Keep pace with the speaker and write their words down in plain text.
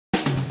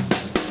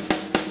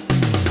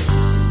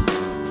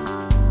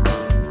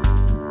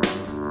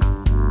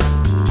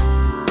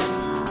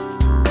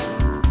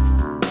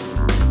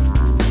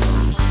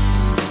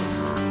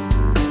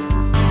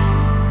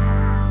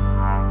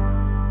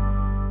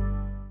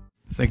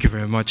Thank you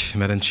very much,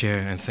 Madam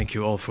Chair, and thank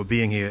you all for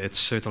being here. It's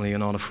certainly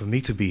an honor for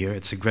me to be here.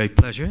 It's a great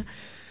pleasure.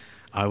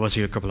 I was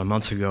here a couple of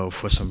months ago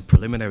for some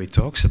preliminary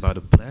talks about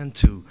a plan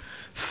to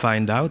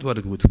find out what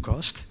it would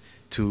cost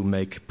to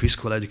make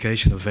preschool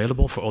education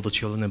available for all the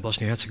children in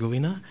Bosnia and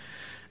Herzegovina,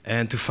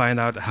 and to find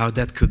out how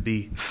that could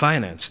be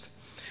financed.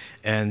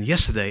 And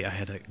yesterday I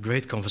had a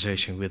great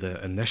conversation with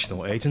a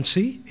national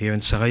agency here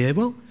in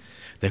Sarajevo.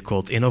 They're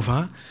called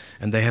Innova,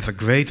 and they have a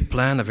great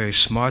plan, a very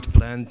smart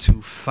plan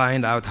to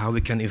find out how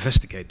we can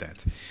investigate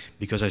that.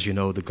 Because as you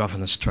know, the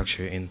governance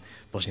structure in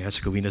Bosnia and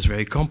Herzegovina is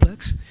very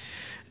complex.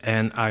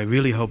 And I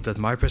really hope that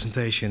my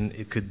presentation,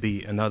 it could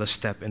be another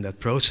step in that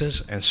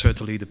process, and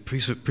certainly the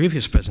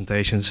previous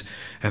presentations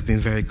have been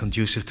very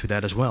conducive to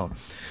that as well.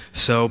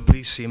 So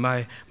please see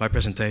my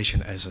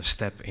presentation as a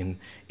step in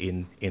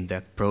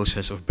that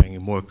process of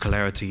bringing more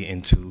clarity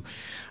into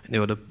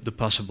the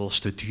possible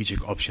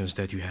strategic options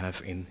that you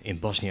have in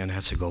Bosnia and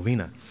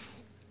Herzegovina.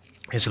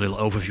 Here's a little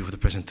overview of the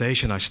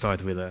presentation. I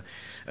start with a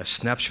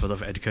snapshot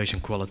of education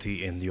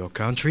quality in your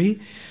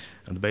country,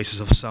 on the basis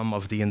of some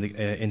of the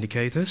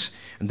indicators,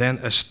 and then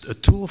a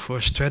tool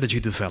for strategy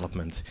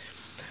development.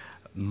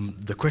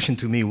 The question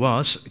to me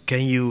was,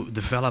 can you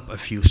develop a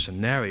few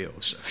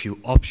scenarios, a few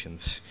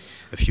options,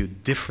 a few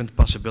different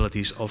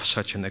possibilities of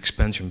such an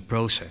expansion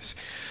process?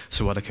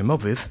 So what I came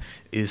up with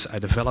is I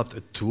developed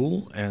a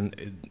tool and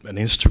an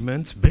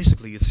instrument.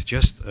 Basically, it's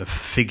just a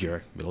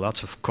figure with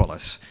lots of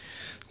colors,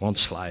 one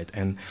slide,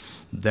 and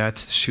that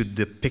should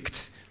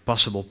depict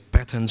possible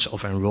patterns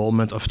of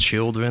enrollment of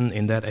children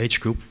in that age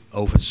group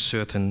over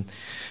certain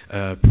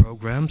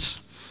programs.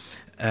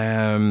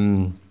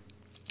 In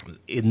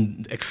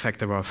fact,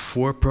 there are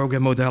 4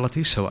 program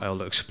modalities, so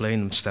I'll explain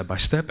them step by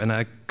step, and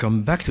I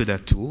come back to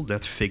that tool,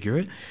 that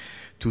figure,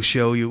 to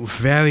show you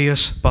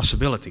various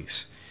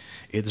possibilities.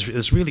 It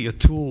is really a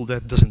tool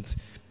that doesn't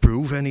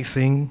prove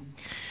anything,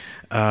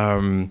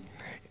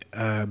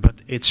 but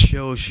it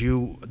shows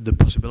you the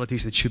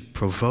possibilities that should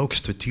provoke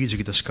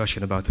strategic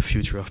discussion about the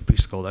future of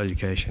preschool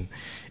education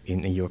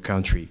in your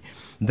country.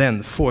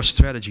 Then 4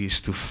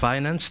 strategies to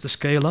finance the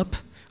scale-up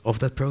of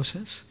that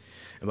process.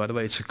 And by the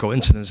way, it's a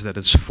coincidence that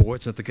it's 4.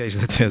 It's not the case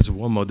that there's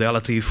one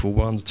modality for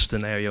one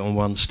scenario and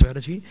one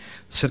strategy.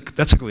 So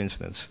that's a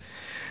coincidence,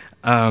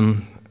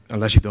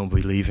 unless you don't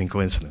believe in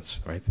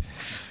coincidence, right?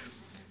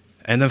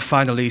 And then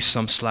finally,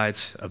 some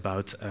slides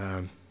about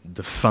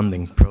the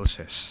funding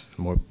process,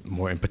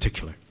 more in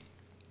particular.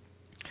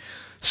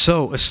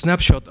 So, a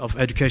snapshot of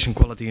education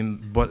quality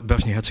in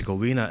Bosnia and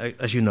Herzegovina.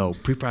 As you know,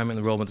 pre-primary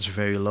enrollment is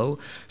very low,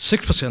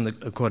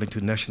 6% according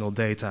to national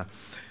data,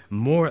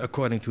 more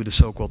according to the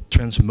so-called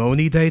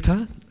Transmoni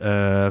data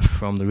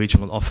from the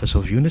regional office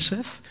of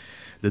UNICEF.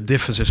 The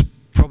difference is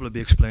probably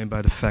explained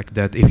by the fact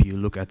that if you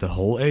look at the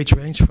whole age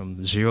range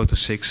from 0 to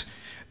 6,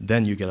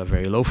 then you get a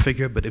very low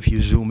figure, but if you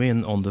zoom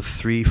in on the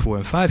 3, 4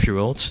 and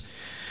 5-year-olds,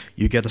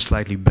 you get a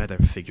slightly better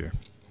figure.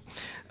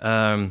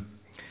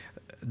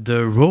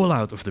 The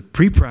rollout of the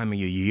pre-primary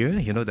year,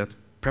 you know, that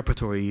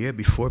preparatory year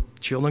before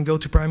children go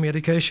to primary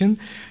education,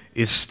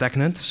 is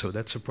stagnant, so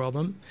that's a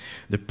problem.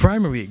 The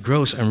primary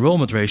gross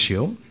enrollment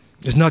ratio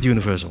is not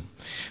universal.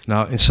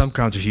 Now, in some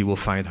countries you will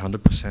find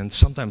 100%,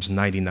 sometimes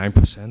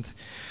 99%,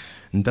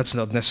 and that's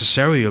not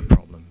necessarily a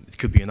problem. It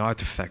could be an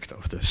artifact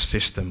of the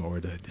system or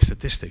the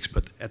statistics,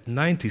 but at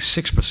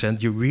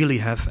 96% you really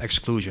have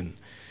exclusion.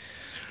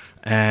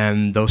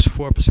 And those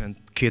 4%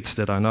 kids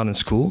that are not in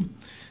school,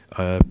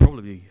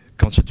 probably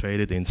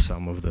concentrated in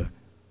some of the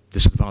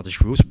disadvantaged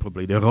groups,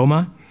 probably the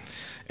Roma.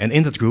 And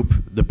in that group,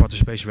 the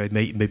participation rate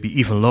may be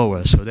even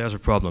lower, so there's a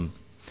problem.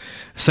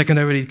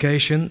 Secondary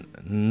education,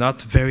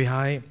 not very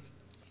high,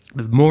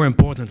 but more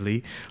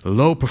importantly,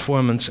 low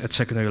performance at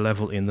secondary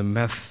level in the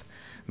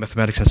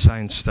mathematics and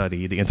science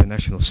study, the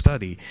international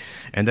study.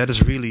 And that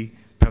is really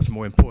perhaps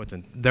more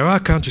important. There are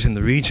countries in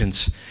the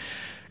regions,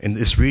 in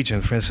this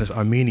region, for instance,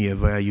 Armenia,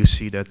 where you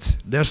see that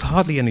there's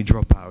hardly any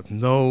dropout,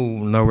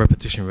 no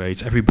repetition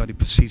rates, everybody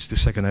proceeds to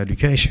secondary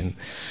education.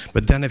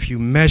 But then if you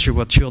measure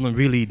what children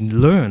really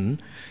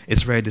learn,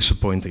 it's very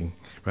disappointing,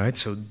 right?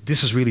 So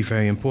this is really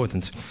very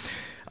important.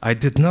 I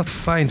did not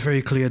find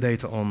very clear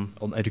data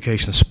on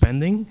education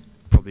spending.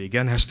 Probably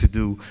again has to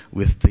do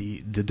with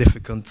the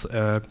difficult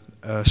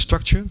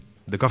structure,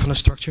 the governance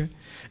structure,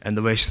 and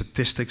the way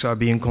statistics are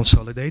being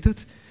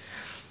consolidated.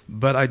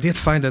 But I did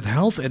find that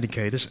health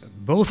indicators,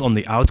 both on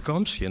the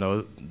outcomes, you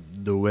know,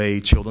 the way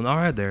children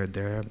are,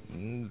 their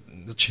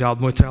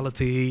child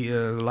mortality,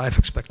 life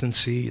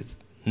expectancy,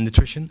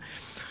 nutrition,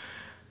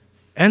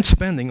 and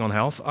spending on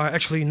health are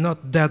actually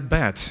not that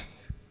bad,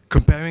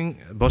 comparing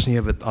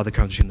Bosnia with other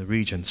countries in the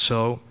region.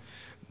 So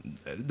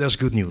there's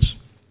good news.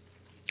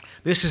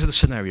 This is the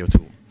scenario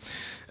tool.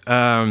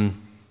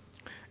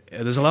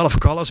 There's a lot of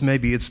colors,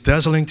 maybe it's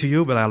dazzling to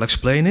you, but I'll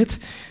explain it.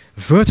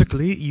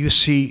 Vertically, you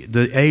see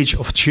the age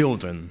of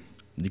children.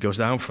 It goes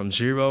down from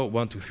 0,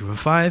 1, 2, 3, 4,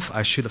 5.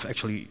 I should have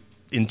actually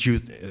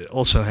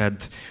also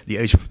had the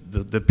age of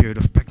the period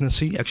of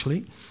pregnancy,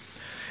 actually.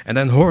 And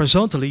then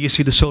horizontally, you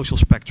see the social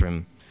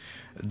spectrum.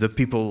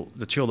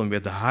 The children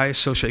with the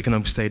highest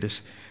socioeconomic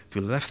status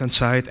to the left-hand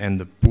side, and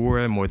the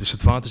poorer, more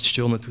disadvantaged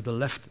children to the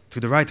left, to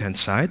the right-hand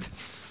side.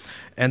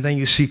 And then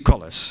you see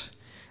colors.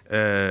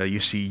 You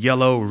see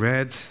yellow,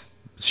 red,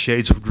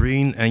 shades of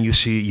green, and you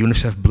see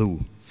UNICEF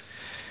blue.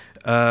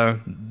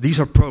 These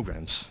are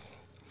programs.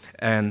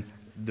 And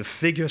the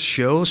figure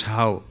shows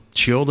how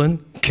children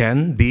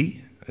can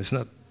be, it's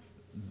not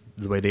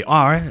the way they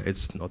are,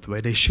 it's not the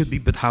way they should be,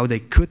 but how they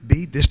could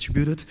be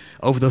distributed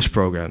over those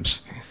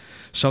programs.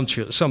 Some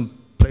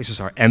places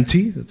are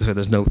empty, so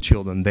there's no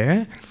children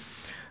there.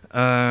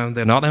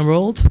 They're not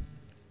enrolled.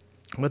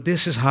 But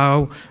this is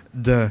how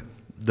the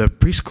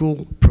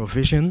preschool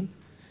provision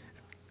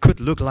could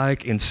look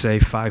like in, say,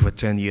 5 or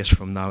 10 years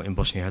from now in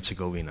Bosnia and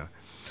Herzegovina.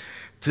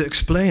 To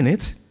explain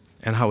it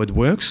and how it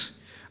works,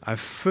 I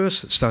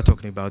first start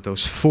talking about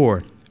those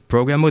 4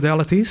 program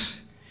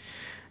modalities,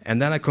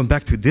 and then I come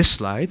back to this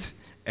slide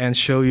and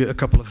show you a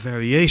couple of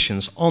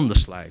variations on the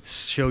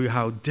slides, show you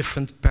how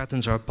different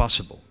patterns are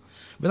possible,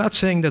 without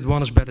saying that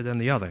one is better than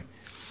the other.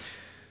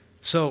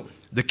 So,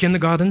 the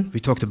kindergarten, we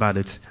talked about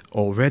it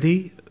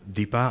already.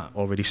 Deepa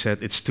already said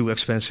it's too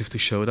expensive to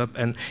show it up,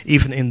 and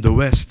even in the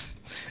West,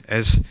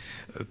 as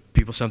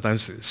people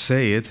sometimes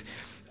say it,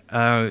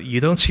 you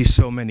don't see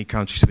so many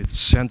countries with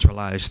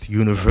centralized,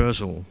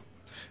 universal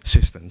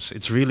systems.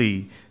 It's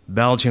really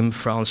Belgium,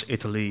 France,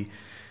 Italy.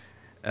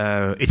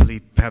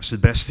 Italy, perhaps the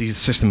best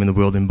system in the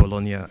world in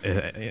Bologna,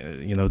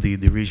 you know,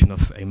 the region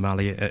of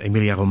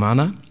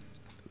Emilia-Romagna.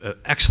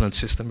 Excellent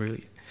system,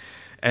 really.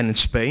 And in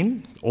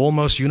Spain,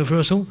 almost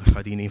universal,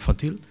 jardín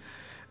infantil.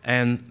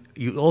 And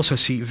you also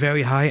see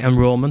very high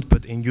enrollment,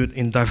 but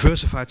in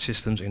diversified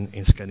systems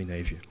in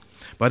Scandinavia.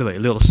 By the way, a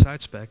little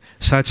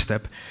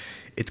sidestep.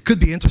 It could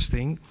be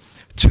interesting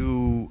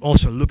to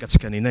also look at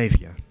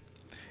Scandinavia.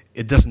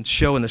 It doesn't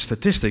show in the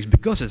statistics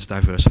because it's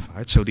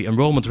diversified, so the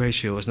enrollment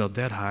ratio is not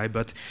that high,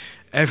 but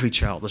every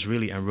child is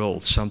really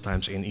enrolled,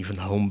 sometimes in even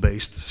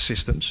home-based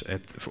systems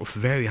of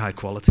very high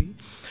quality.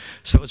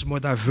 So it's more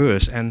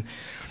diverse. And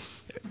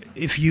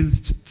if you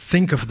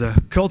think of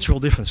the cultural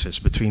differences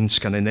between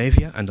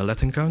Scandinavia and the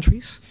Latin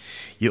countries,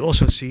 you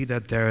also see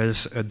that there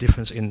is a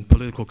difference in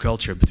political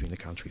culture between the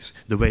countries,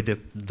 the way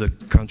the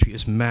country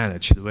is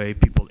managed, the way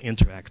people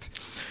interact.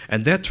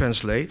 And that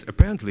translates,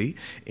 apparently,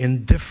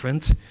 in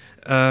different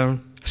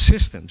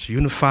systems,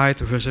 unified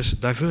versus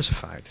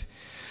diversified.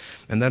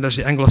 And then there's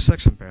the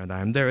Anglo-Saxon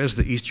paradigm, there is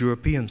the East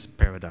European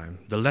paradigm,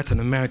 the Latin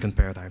American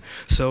paradigm.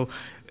 So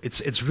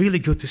it's really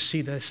good to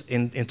see this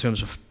in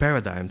terms of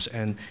paradigms,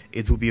 and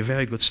it would be a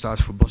very good start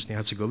for Bosnia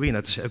and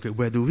Herzegovina to say, okay,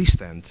 where do we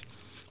stand?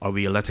 Are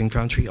we a Latin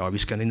country? Are we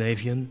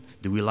Scandinavian?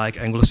 Do we like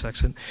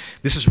Anglo-Saxon?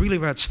 This is really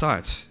where it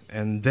starts,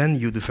 and then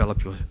you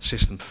develop your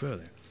system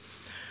further.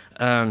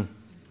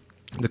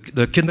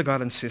 The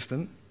kindergarten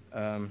system,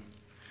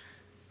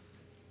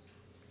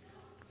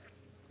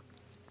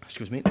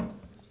 excuse me,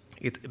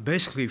 it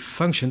basically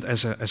functioned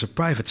as a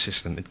private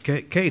system.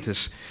 It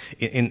caters.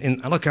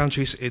 In other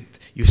countries,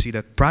 you see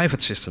that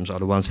private systems are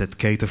the ones that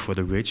cater for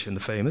the rich and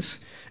the famous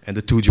and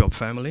the 2-job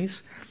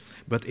families.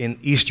 But in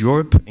East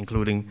Europe,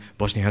 including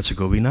Bosnia and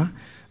Herzegovina,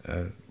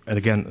 and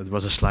again, it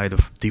was a slide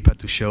of Deepa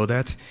to show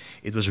that,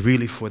 it was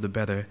really for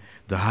the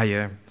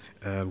higher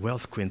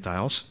wealth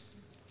quintiles.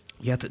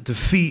 Yet the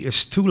fee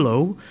is too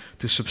low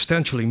to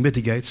substantially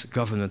mitigate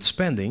government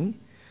spending,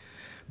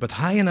 but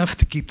high enough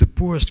to keep the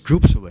poorest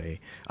groups away.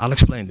 I'll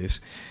explain this.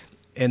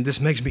 And this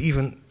makes me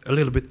even a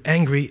little bit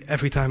angry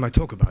every time I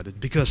talk about it,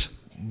 because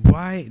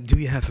why do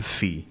you have a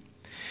fee?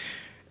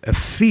 A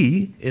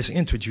fee is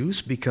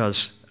introduced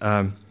because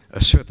a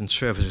certain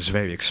service is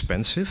very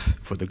expensive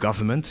for the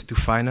government to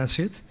finance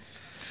it,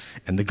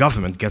 and the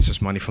government gets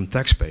its money from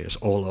taxpayers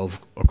all over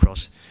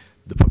across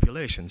the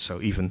population.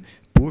 So even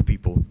poor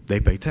people, they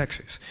pay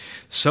taxes.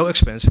 So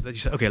expensive that you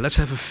say, okay, let's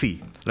have a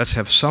fee. Let's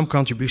have some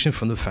contribution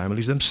from the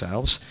families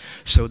themselves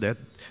so that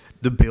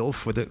the bill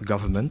for the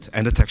government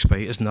and the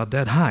taxpayer is not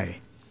that high,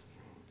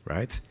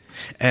 right?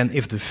 And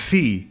if the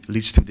fee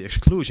leads to the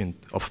exclusion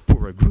of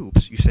poorer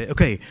groups, you say,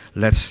 okay,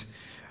 let's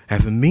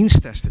have a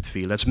means-tested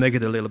fee. Let's make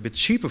it a little bit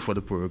cheaper for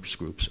the poorer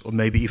groups, or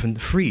maybe even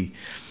free.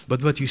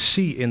 But what you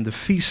see in the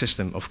fee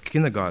system of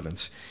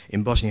kindergartens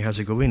in Bosnia and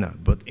Herzegovina,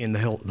 but in the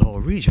whole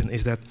region,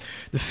 is that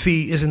the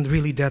fee isn't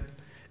really that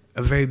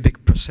a very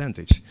big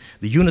percentage.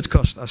 The unit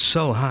costs are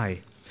so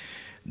high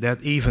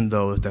that even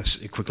though that's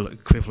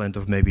equivalent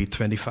of maybe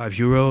 25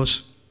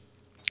 euros,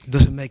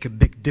 doesn't make a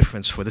big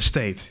difference for the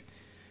state.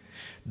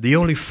 The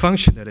only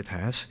function that it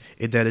has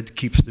is that it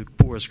keeps the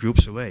poorest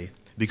groups away,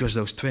 because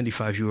those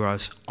 25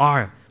 euros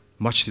are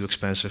much too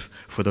expensive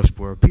for those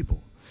poorer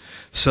people.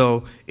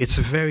 So it's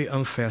a very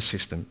unfair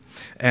system.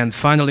 And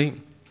finally,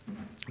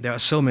 there are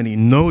so many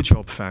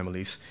no-job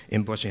families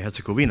in Bosnia and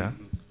Herzegovina.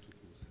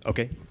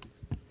 Okay,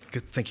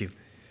 good, thank you.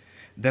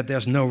 That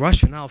there's no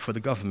rationale for the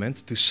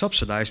government to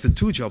subsidize the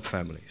 2-job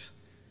families.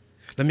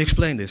 Let me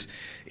explain this.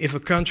 If a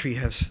country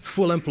has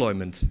full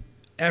employment,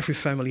 every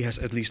family has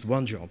at least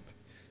 1 job.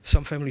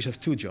 Some families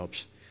have 2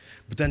 jobs.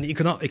 But then the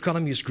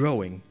economy is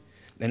growing,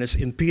 and it's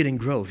impeding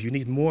growth. You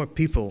need more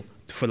people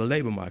for the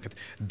labor market.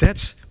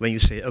 That's when you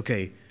say,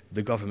 okay,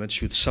 the government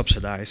should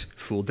subsidize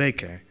full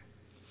daycare.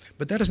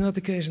 But that is not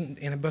the case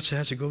in Bosnia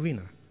and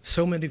Herzegovina.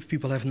 So many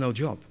people have no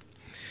job.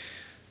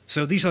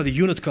 So these are the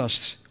unit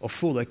costs of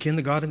full day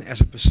kindergarten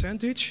as a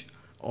percentage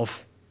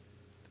of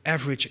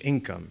average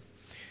income.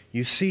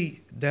 You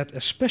see that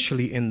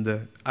especially in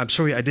the, I'm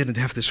sorry I didn't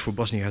have this for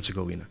Bosnia and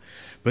Herzegovina,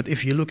 but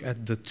if you look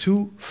at the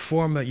two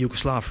former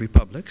Yugoslav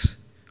republics,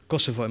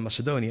 Kosovo and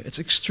Macedonia, it's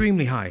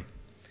extremely high.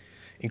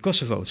 In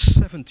Kosovo, it's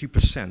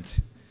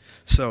 70%.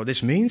 So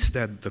this means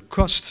that the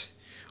cost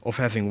of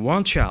having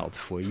one child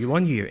for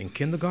 1 year in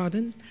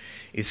kindergarten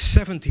is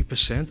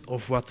 70%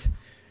 of what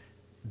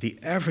the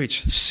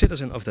average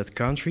citizen of that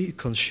country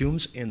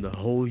consumes in the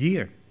whole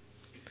year.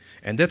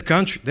 And that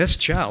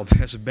child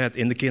has a bed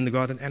in the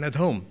kindergarten and at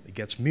home. It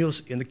gets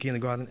meals in the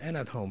kindergarten and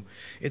at home.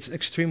 It's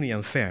extremely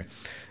unfair.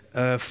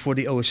 For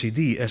the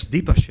OECD, as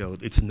Deepa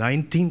showed, it's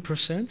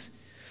 19%.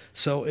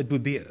 So it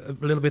would be a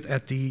little bit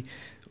at the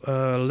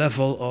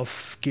level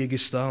of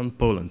Kyrgyzstan,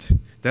 Poland.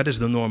 That is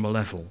the normal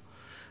level.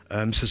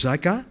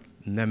 Srpska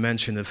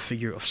mentioned a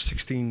figure of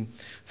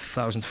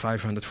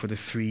 16,500 for the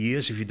 3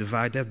 years. If you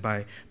divide that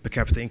by per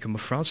capita income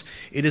of France,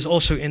 it is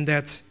also in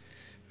that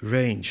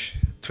range,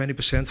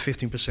 20%,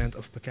 15%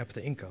 of per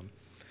capita income.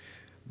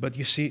 But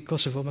you see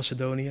Kosovo,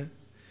 Macedonia,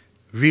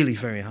 really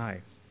very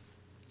high.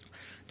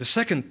 The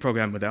second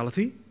program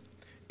modality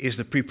is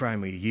the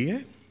pre-primary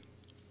year.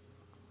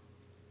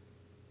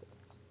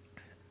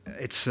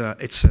 It's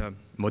a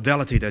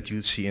modality that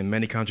you see in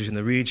many countries in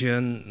the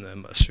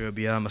region,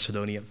 Serbia,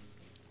 Macedonia,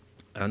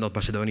 not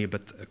Macedonia,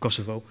 but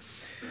Kosovo.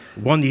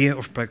 1 year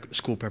of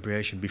school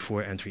preparation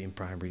before entry in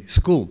primary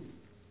school.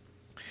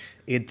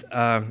 It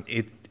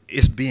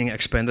is being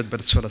expanded,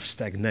 but it sort of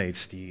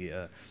stagnates.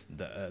 The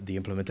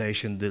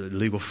implementation, the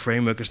legal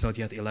framework is not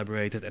yet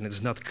elaborated, and it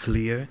is not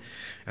clear,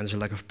 and there's a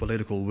lack of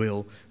political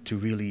will to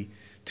really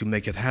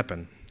make it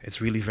happen.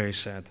 It's really very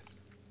sad.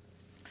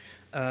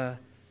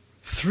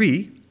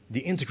 3, the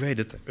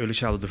integrated early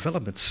childhood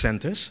development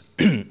centers.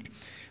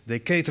 They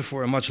cater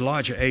for a much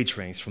larger age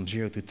range, from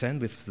 0 to 10,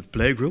 with the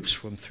playgroups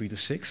from 3 to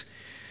 6.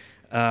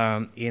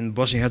 In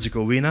Bosnia and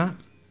Herzegovina,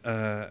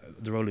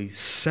 there are only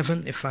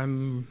 7, if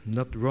I'm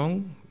not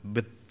wrong,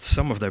 but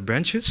some of their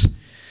branches.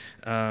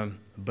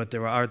 But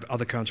there are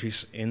other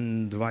countries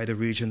in the wider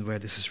region where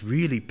this is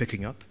really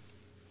picking up.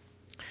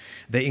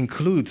 They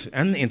include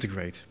and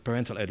integrate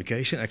parental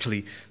education.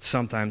 Actually,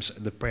 sometimes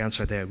the parents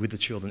are there with the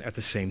children at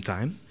the same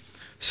time.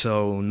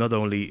 So not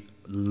only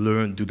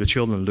do the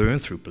children learn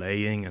through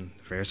playing and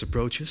various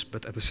approaches,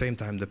 but at the same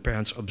time the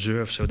parents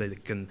observe so that they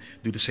can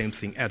do the same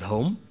thing at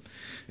home.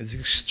 It's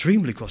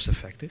extremely cost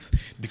effective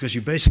because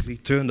you basically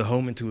turn the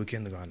home into a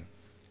kindergarten.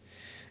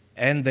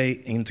 And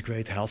they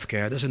integrate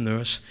healthcare. There's a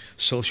nurse,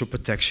 social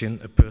protection,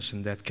 a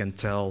person that can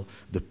tell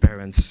the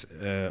parents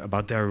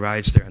about their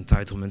rights, their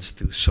entitlements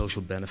to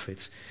social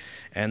benefits.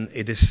 And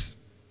it is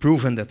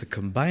proven that the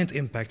combined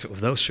impact of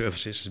those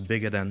services is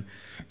bigger than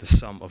the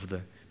sum of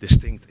the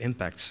distinct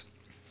impacts.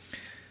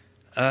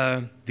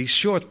 These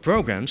short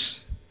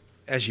programs,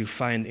 as you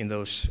find in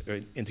those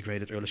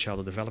integrated early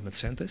childhood development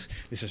centers,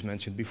 this was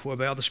mentioned before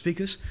by other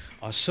speakers,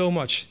 are so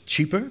much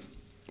cheaper,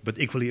 but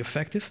equally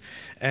effective.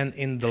 And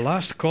in the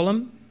last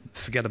column,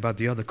 forget about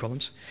the other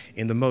columns,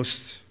 in the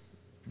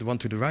one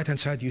to the right-hand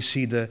side, you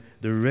see the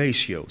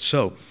ratio.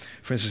 So,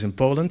 for instance, in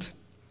Poland,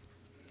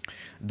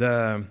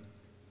 the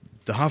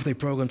half-day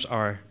programs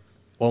are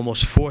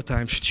almost 4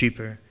 times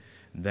cheaper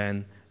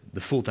than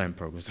the full-time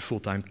programs, the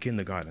full-time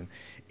kindergarten.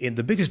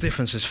 The biggest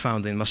difference is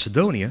found in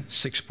Macedonia,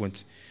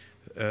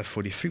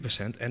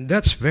 6.43%, and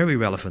that's very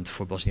relevant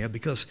for Bosnia,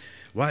 because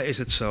why is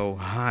it so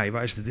high?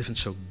 Why is the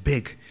difference so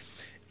big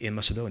in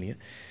Macedonia?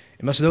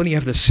 In Macedonia, you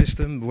have the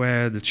system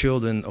where the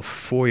children of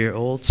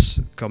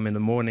 4-year-olds come in the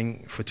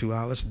morning for 2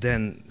 hours,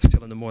 then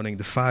still in the morning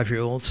the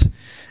 5-year-olds,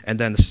 and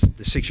then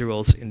the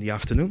 6-year-olds in the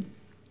afternoon.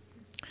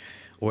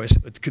 Or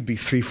it could be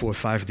 3, 4,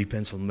 5,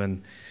 depends on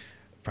when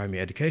primary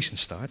education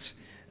starts.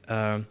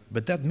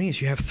 But that means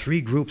you have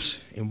 3 groups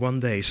in one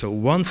day. So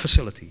 1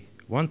 facility,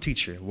 1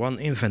 teacher, 1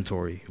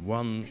 inventory,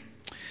 1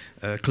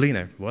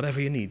 cleaner,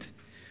 whatever you need,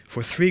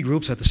 for 3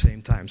 groups at the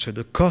same time. So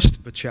the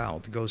cost per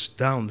child goes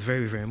down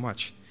very, very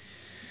much.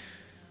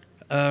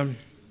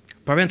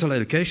 Parental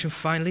education,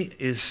 finally,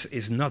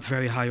 is not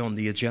very high on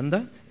the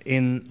agenda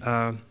in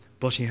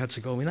Bosnia and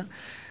Herzegovina.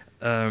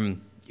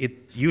 It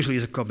usually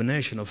is a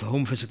combination of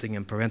home visiting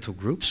and parental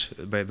groups,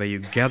 where you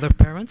gather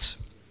parents.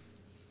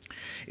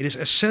 It is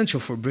essential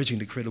for bridging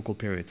the critical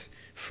period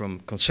from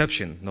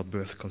conception, not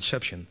birth,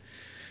 conception,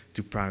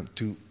 to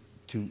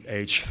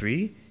age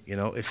 3. You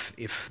know, if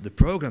the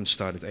program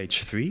started at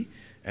age 3,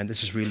 and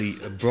this is really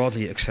a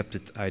broadly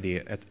accepted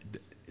idea, at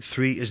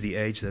 3 is the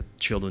age that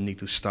children need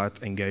to start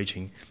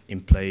engaging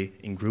in play,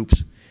 in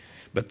groups.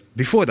 But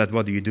before that,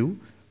 what do?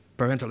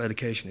 Parental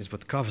education is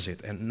what covers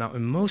it. And now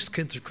in most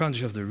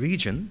countries of the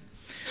region,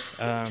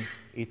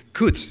 it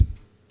could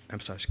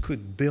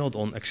build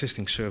on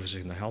existing services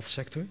in the health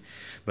sector,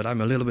 but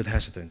I'm a little bit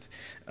hesitant.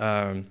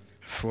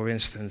 For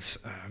instance,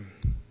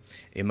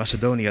 in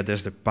Macedonia,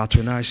 there's the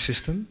patronage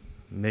system,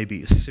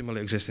 maybe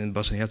similar exists in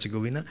Bosnia and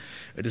Herzegovina.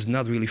 It is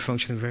not really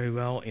functioning very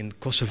well. In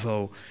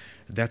Kosovo,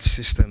 that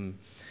system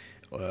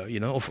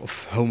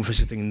of home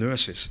visiting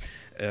nurses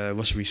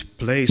was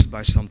replaced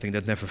by something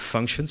that never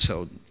functioned,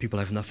 so people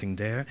have nothing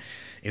there.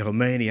 In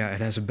Romania,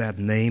 it has a bad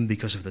name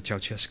because of the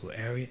Ceausescu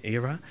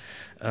era,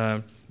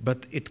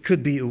 but it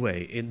could be a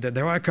way.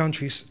 There are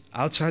countries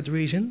outside the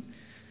region,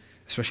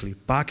 especially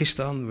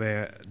Pakistan,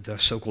 where the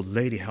so-called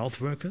lady health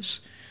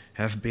workers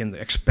have been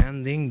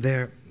expanding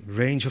their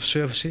range of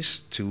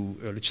services to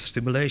early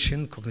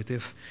stimulation,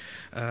 cognitive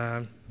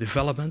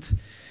development,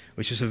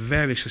 which is a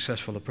very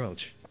successful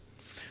approach.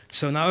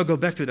 So now I go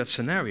back to that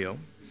scenario,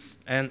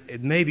 and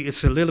maybe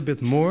it's a little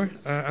bit more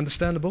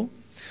understandable.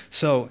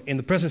 So in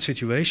the present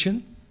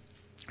situation,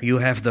 you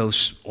have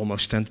those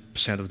almost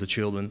 10% of the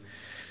children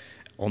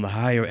on the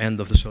higher end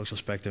of the social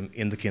spectrum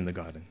in the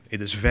kindergarten.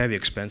 It is very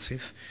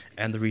expensive,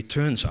 and the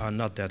returns are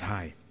not that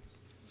high.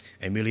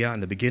 Emilia, in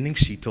the beginning,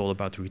 she told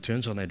about the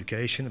returns on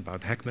education,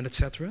 about Heckman,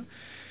 etc.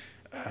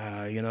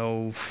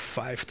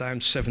 5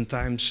 times, 7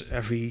 times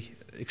every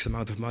X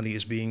amount of money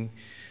is being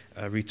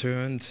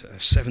returned,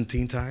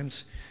 17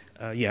 times.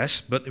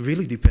 Yes, but it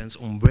really depends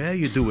on where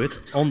you do it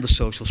on the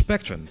social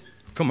spectrum.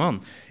 Come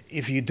on,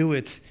 if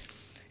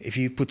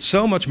you put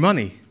so much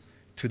money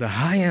to the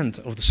high end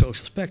of the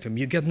social spectrum,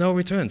 you get no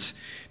returns.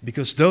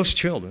 Because those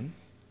children,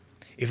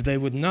 if they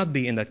would not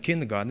be in that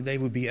kindergarten, they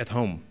would be at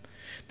home.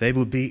 They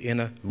would be in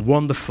a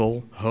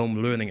wonderful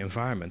home learning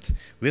environment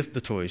with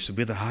the toys,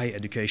 with a high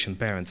education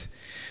parent,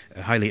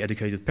 a highly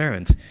educated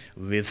parent,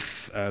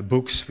 with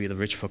books, with a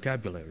rich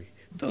vocabulary.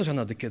 Those are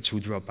not the kids who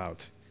drop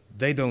out.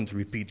 They don't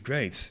repeat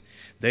grades.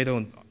 They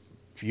don't,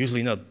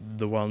 usually not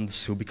the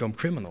ones who become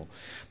criminal.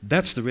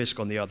 That's the risk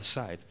on the other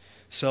side.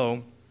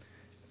 So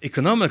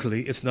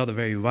economically, it's not a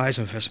very wise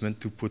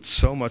investment to put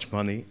so much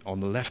money on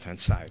the left-hand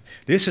side.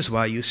 This is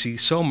why you see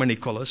so many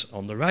colors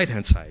on the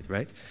right-hand side,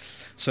 right?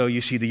 So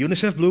you see the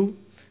UNICEF blue,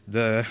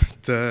 the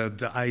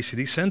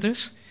ICD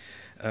centers,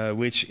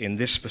 which in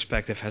this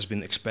perspective has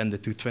been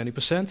expanded to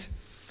 20%.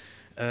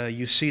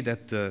 You see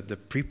that the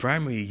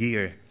pre-primary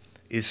year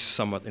is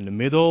somewhat in the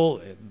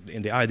middle.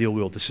 In the ideal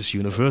world, this is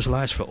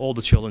universalized for all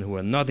the children who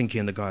are not in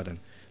kindergarten,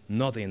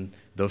 not in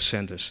those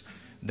centers.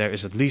 There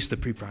is at least the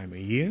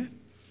pre-primary year.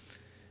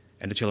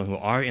 And the children who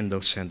are in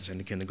those centers in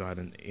the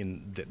kindergarten,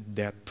 in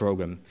that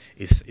program,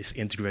 is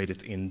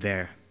integrated in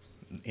their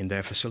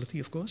facility,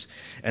 of course.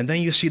 And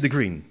then you see the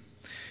green.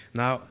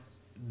 Now,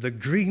 the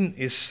green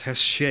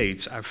has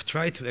shades. I've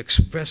tried to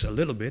express a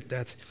little bit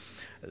that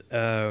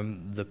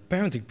the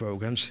parenting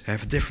programs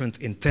have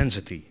different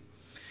intensity.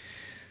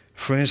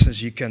 For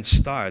instance, you can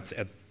start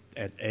at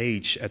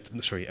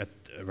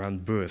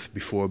around birth,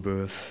 before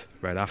birth,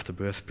 right after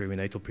birth,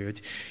 perinatal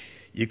period.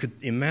 You could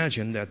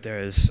imagine that there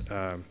is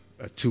a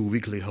 2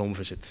 weekly home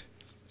visit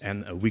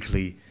and a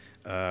weekly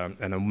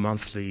and a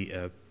monthly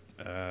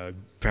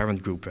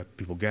parent group where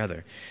people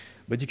gather.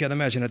 But you can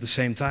imagine at the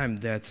same time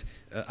that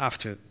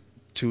after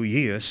 2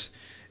 years,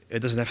 it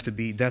doesn't have to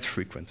be that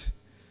frequent,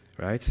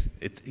 right?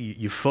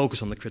 You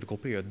focus on the critical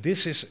period.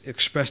 This is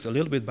expressed a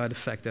little bit by the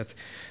fact that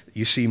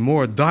you see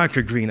more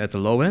darker green at the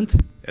low end,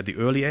 at the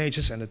early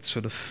ages, and it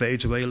sort of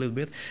fades away a little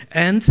bit.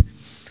 And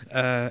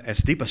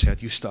as Deepa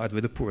said, you start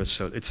with the poorest,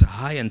 so it's a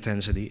high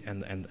intensity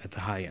and at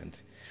the high end.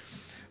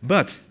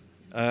 But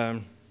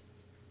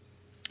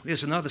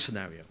there's another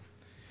scenario.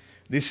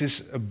 This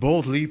is a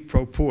boldly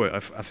pro-poor.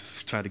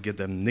 I've tried to get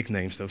them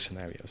nicknames, those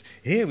scenarios.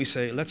 Here we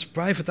say, let's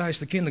privatize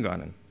the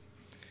kindergarten.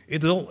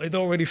 It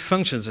already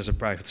functions as a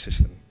private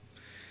system,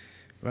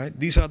 right?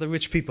 These are the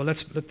rich people.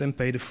 Let's let them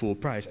pay the full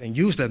price and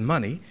use that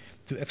money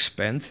to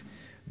expand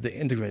the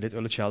integrated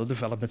early childhood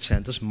development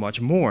centers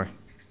much more.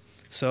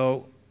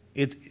 So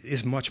it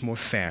is much more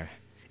fair.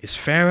 It's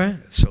fairer,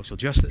 social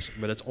justice,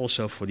 but it's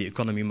also for the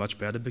economy much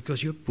better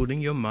because you're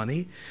putting your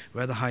money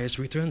where the highest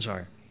returns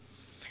are.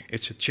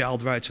 It's a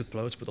child rights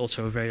approach, but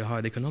also a very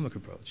hard economic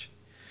approach.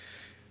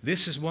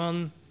 This is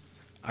one,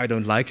 I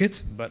don't like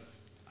it, but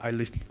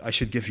I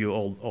should give you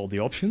all the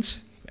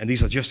options. And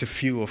these are just a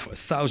few of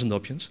 1,000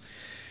 options.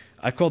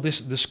 I call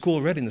this the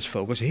school readiness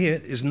focus. Here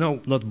is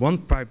not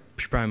one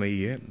primary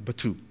year, but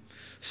 2.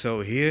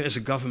 So here is a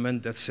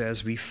government that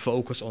says we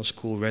focus on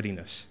school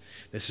readiness.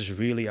 This is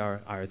really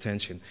our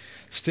attention.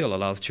 Still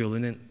allows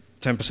children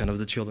 10% of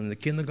the children in the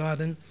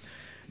kindergarten.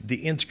 The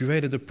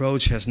integrated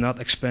approach has not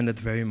expanded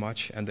very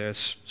much, and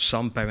there's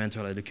some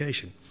parental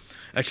education.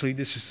 Actually,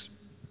 this is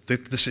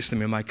the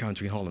system in my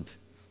country, Holland.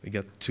 We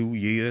get 2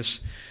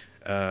 years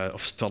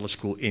of toddler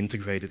school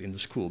integrated in the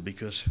school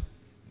because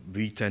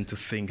we tend to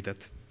think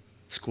that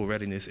school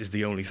readiness is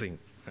the only thing.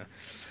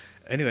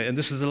 Anyway, and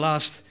this is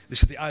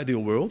the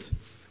ideal world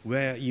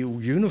where you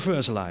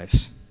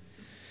universalize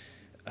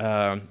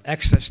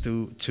access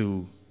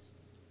to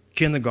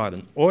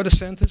kindergarten or the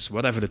centers,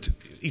 whatever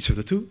each of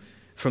the two,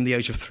 from the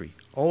age of 3.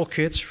 All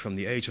kids from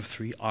the age of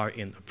 3 are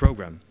in a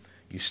program.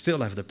 You still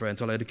have the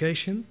parental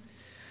education.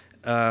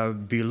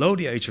 Below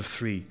the age of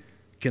 3,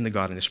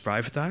 kindergarten is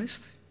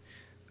privatized.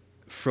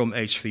 from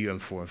age 3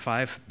 and 4 and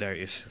 5, there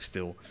is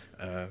still,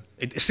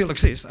 it still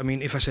exists. I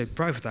mean, if I say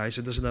privatize,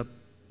 it does not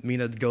mean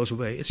that it goes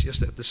away. It's just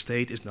that the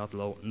state is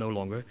no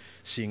longer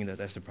seeing that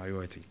as the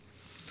priority.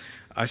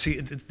 I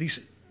see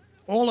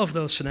all of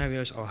those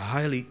scenarios are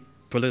highly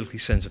politically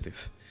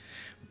sensitive.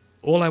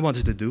 All I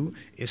wanted to do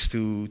is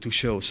to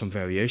show some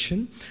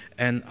variation,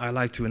 and I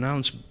like to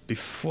announce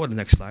before the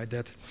next slide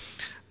that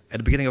at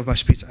the beginning of my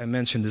speech I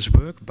mentioned this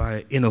work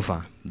by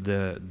Innova,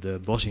 the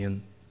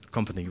Bosnian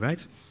company,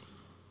 right?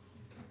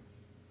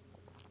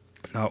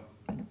 Now,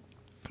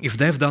 if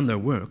they've done their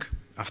work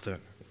after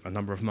a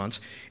number of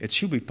months, it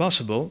should be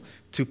possible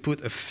to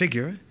put a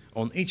figure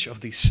on each of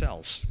these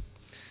cells.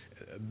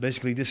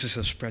 Basically, this is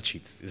a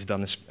spreadsheet. It's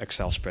done in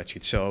Excel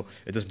spreadsheet, so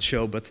it doesn't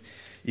show, but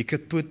you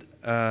could put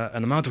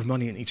an amount of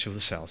money in each of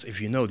the cells.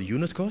 If you know the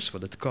unit cost,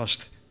 what it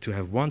costs to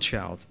have one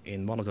child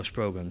in one of those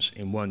programs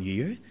in 1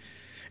 year,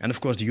 and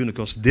of course the unit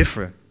costs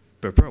differ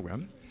per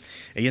program,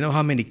 and you know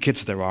how many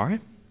kids there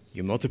are,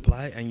 you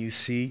multiply and you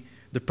see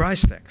the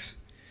price tags.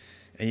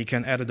 And you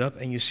can add it up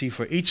and you see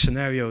for each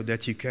scenario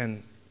that you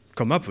can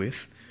come up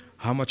with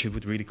how much it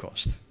would really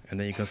cost. And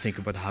then you can think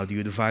about how do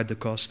you divide the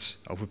costs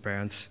over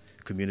parents,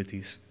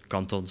 communities,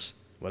 cantons,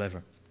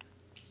 whatever.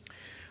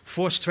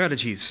 4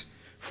 strategies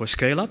for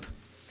scale-up.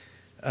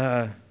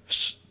 The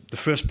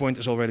first point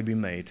has already been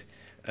made.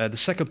 The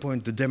second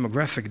point, the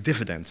demographic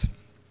dividend.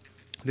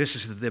 This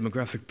is the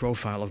demographic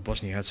profile of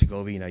Bosnia and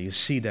Herzegovina. You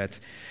see that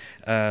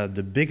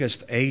the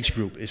biggest age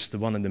group is the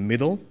one in the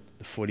middle,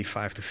 the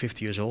 45 to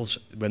 50 years old.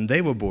 When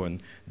they were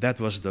born, that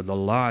was the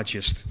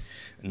largest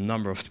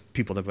number of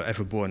people that were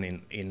ever born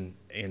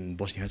in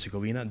Bosnia and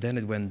Herzegovina. Then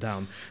it went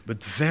down,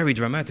 but very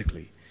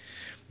dramatically.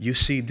 You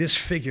see this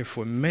figure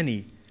for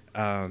many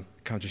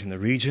countries in the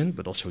region,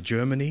 but also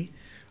Germany,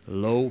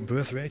 low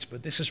birth rates,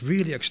 but this is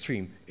really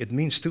extreme. It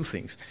means 2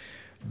 things.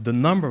 The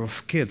number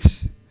of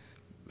kids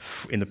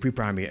in the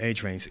pre-primary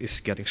age range is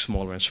getting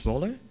smaller and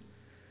smaller.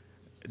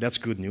 That's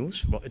good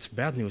news. Well, it's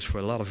bad news for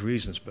a lot of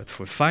reasons, but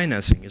for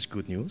financing it's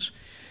good news.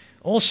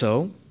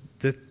 Also,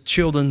 the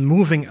children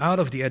moving out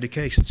of the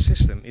education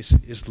system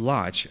is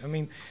large. I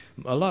mean,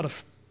 a lot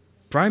of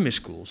primary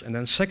schools and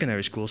then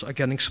secondary schools are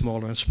getting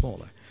smaller and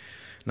smaller.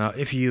 Now,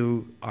 if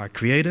you are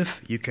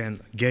creative, you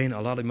can gain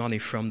a lot of money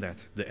from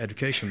that. The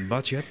education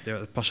budget, there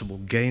are possible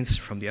gains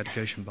from the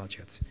education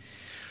budget.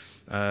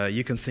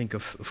 You can think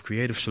of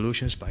creative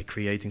solutions by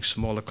creating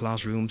smaller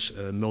classrooms,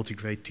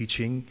 multi-grade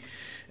teaching,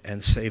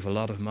 and save a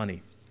lot of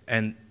money.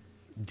 And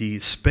the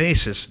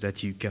spaces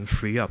that you can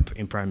free up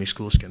in primary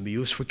schools can be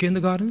used for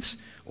kindergartens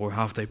or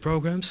half-day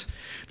programs.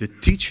 The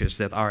teachers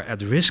that are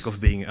at risk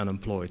of being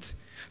unemployed,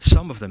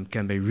 some of them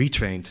can be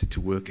retrained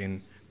to work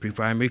in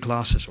pre-primary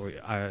classes or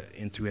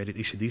integrated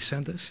ECD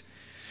centers.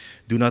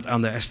 Do not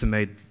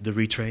underestimate the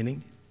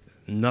retraining.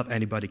 Not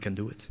anybody can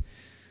do it,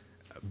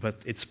 but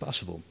it's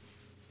possible.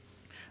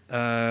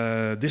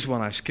 This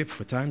one I skip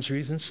for time's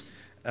reasons.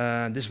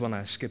 This one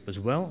I skip as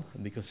well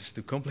because it's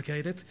too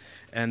complicated.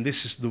 And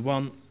this is the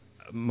one,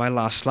 my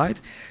last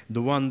slide,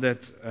 the one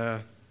that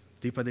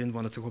Deepa didn't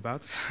want to talk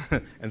about.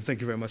 And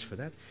thank you very much for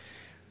that.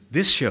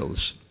 This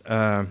shows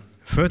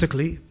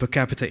vertically per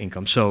capita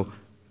income. So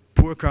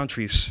poor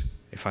countries,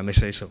 if I may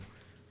say so,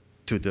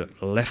 to the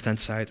left-hand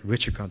side,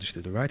 richer countries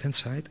to the right-hand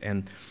side,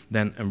 and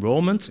then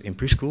enrollment in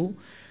preschool,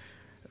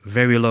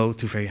 very low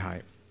to very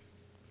high.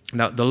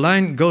 Now the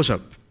line goes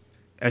up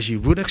as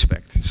you would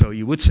expect. So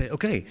you would say,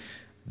 okay,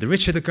 the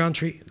richer the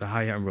country, the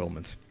higher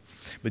enrollment.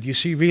 But you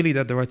see really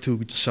that there are 2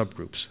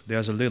 subgroups.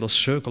 There's a little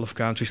circle of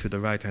countries to the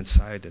right-hand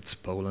side. It's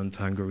Poland,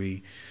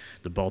 Hungary,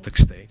 the Baltic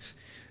states.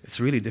 It's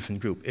a really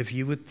different group. If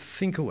you would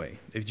think away,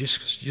 if you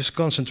just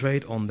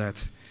concentrate on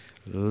that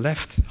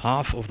left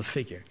half of the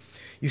figure,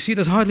 you see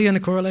there's hardly any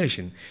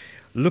correlation.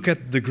 Look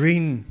at the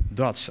green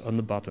dots on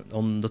the bottom,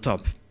 on the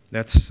top.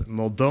 That's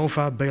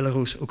Moldova,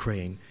 Belarus,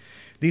 Ukraine.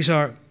 These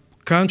are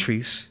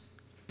countries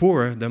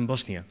poorer than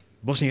Bosnia.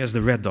 Bosnia is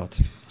the red dot.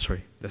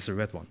 Sorry, that's the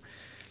red one.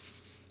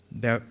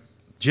 They're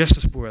just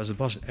as poor as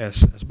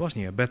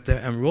Bosnia, but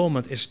their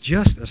enrollment is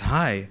just as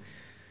high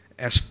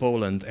as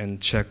Poland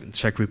and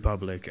Czech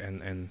Republic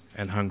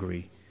and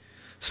Hungary.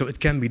 So it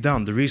can be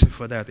done. The reason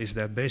for that is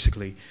that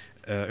basically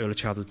early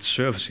childhood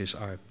services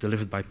are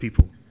delivered by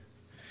people.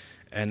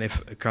 And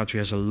if a country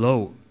has a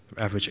low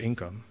average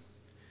income,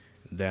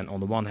 then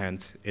on the one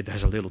hand it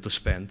has a little to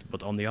spend,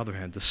 but on the other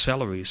hand the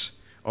salaries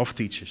of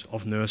teachers,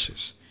 of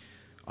nurses,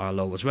 are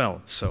low as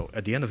well. So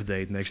at the end of the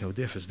day, it makes no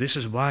difference. This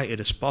is why it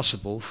is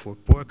possible for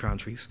poor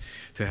countries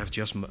to have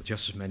just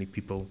as many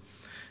people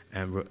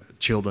and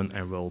children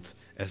enrolled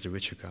as the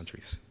richer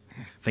countries.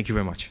 Thank you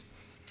very much.